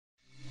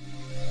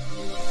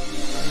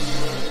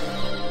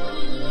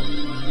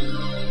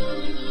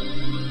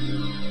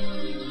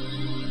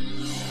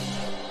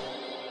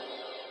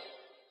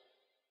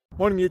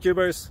Morning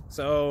YouTubers.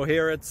 So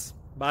here it's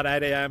about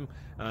 8 a.m.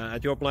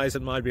 At your place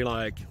it might be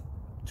like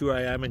 2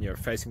 a.m. and you're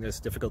facing this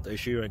difficult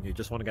issue and you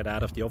just want to get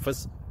out of the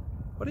office.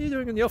 What are you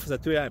doing in the office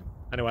at 2 a.m.?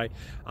 Anyway,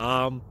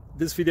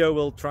 this video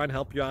will try and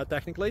help you out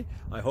technically.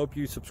 I hope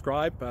you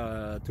subscribe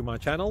to my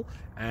channel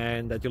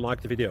and that you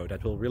like the video.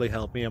 That will really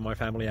help me and my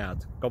family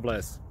out. God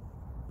bless.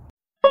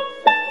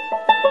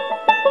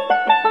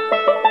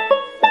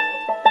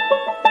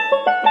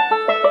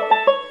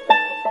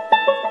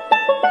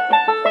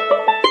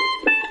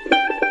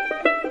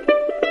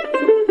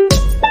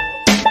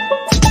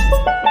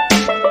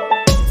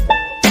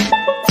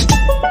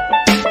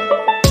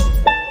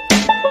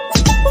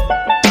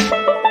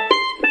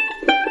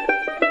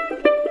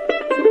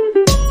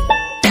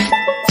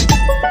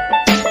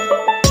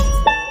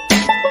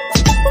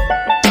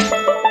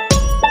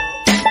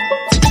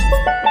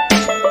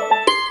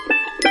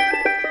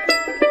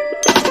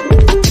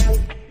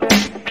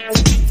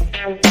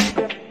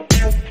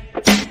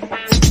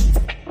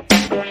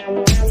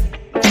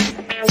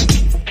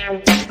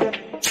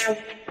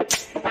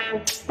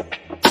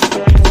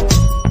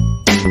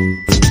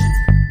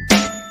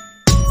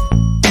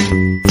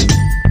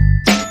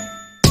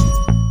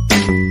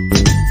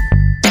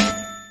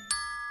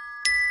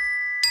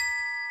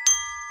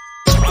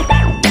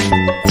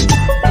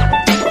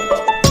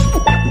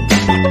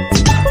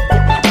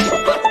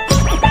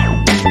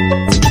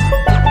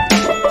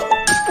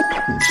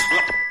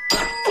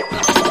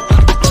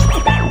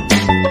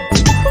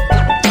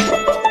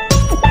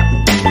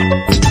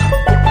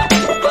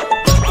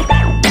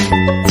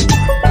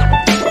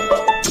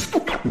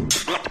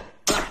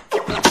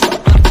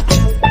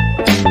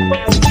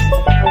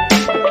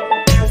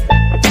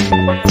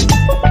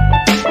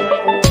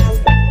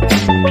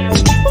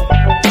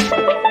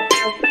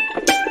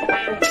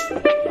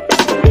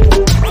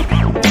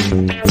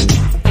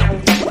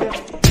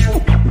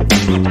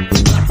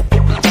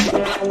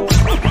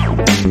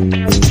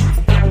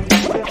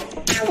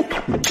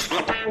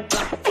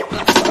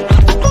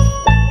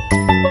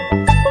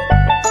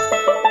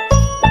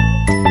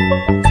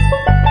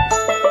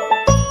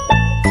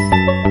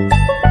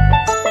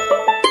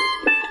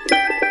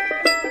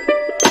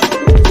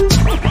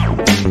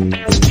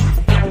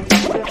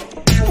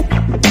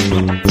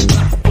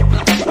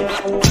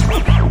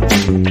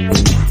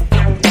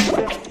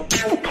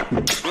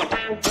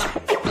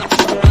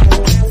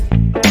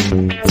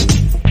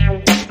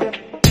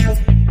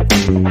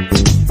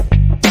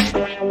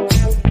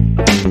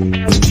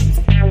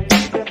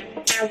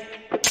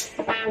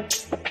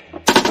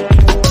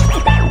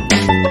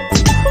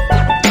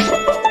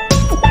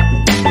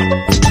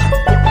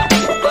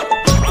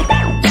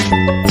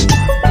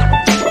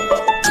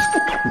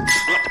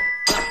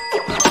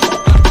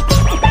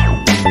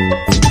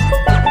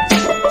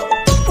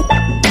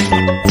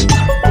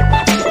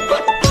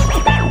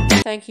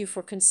 Thank you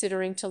for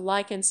considering to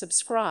like and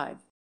subscribe.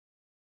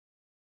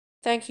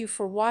 Thank you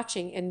for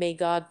watching and may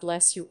God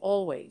bless you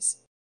always.